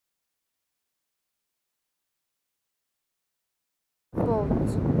boat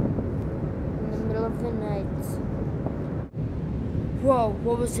in the middle of the night. Whoa,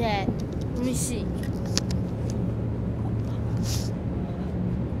 what was that? Let me see.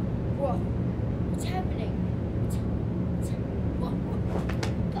 Whoa, what's happening?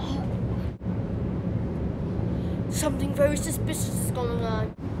 Something very suspicious is going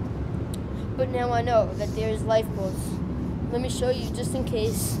on. But now I know that there's lifeboats. Let me show you just in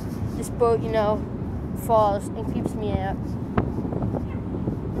case this boat, falls and keeps me out.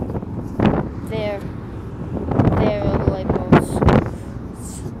 There are the lifeboats.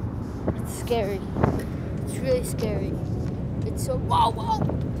 It's scary. It's really scary. It's so, whoa!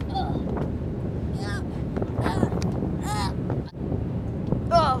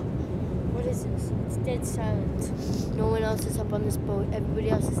 Oh, what is this? It's dead silent. No one else is up on this boat. Everybody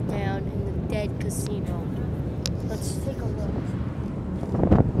else is down in the dead casino. Let's take a look.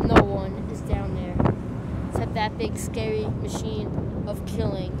 No one is down there. Except that big scary machine of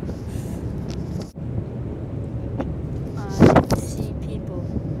killing. I see people.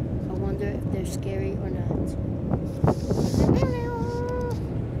 I wonder if they're scary or not.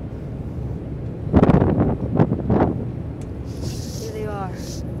 Here they are,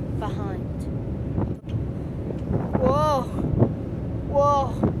 behind. Whoa!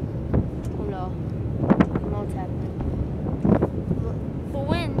 Whoa! Oh no. I don't know what's happening. The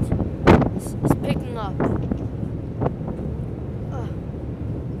wind is picking up.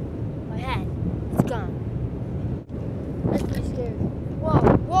 My hat, it's gone. That's pretty scary.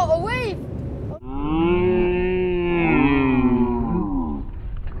 Whoa, a wave!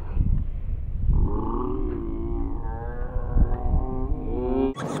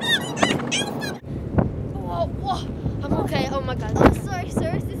 Whoa, I'm okay, oh my god. Oh, sorry,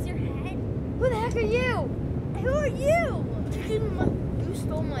 sir, is this your hat? Who the heck are you? Who are you? You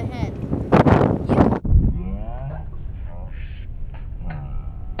stole my hat.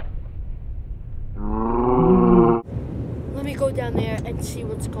 Let me go down there and see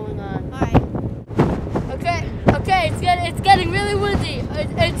what's going on. Alright. Okay, it's getting really windy.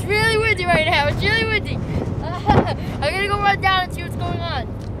 It's really windy right now. It's really windy. I'm gonna go run down and see what's going on.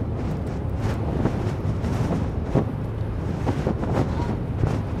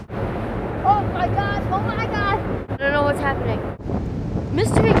 Oh my god! I don't know what's happening.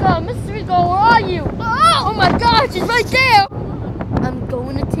 Mystery Girl, where are you? Oh my god, she's right there! I'm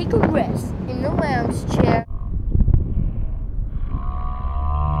going to take a rest in the lounge chair.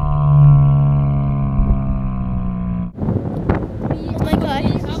 Oh my god.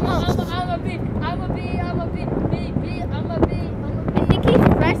 I think he's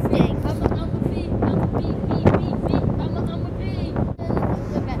resting.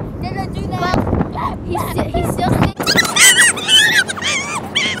 Did I do that? Well, he's still sitting.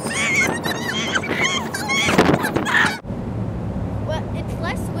 Well, it's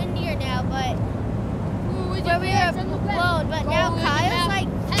less windier now, but where we are blown. But now Kyle's like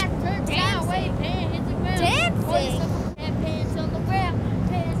dancing. Dancing. Pants on the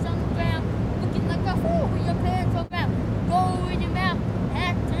ground, looking like a fool with your pants on the ground. Go in your mouth,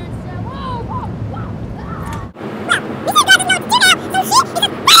 hat turns down.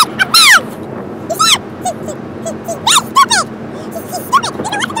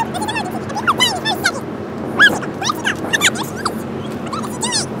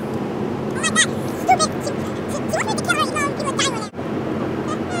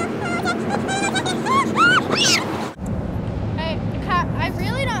 I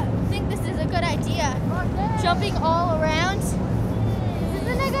really don't think this is a good idea. Jumping all around. This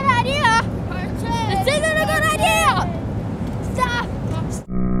isn't a good idea. This isn't a good idea. Stop.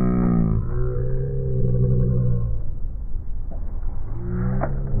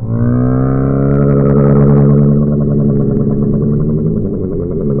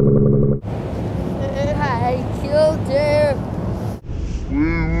 I killed her.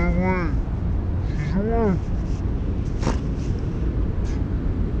 Wait. She's alive.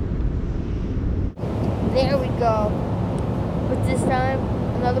 There we go. But this time,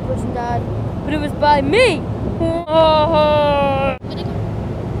 another person died. But it was by me.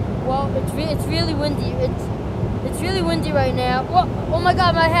 Well, it's really windy. It's really windy right now. Whoa, oh my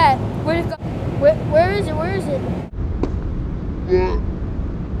god, my hat. Where'd it go? Where is it? What?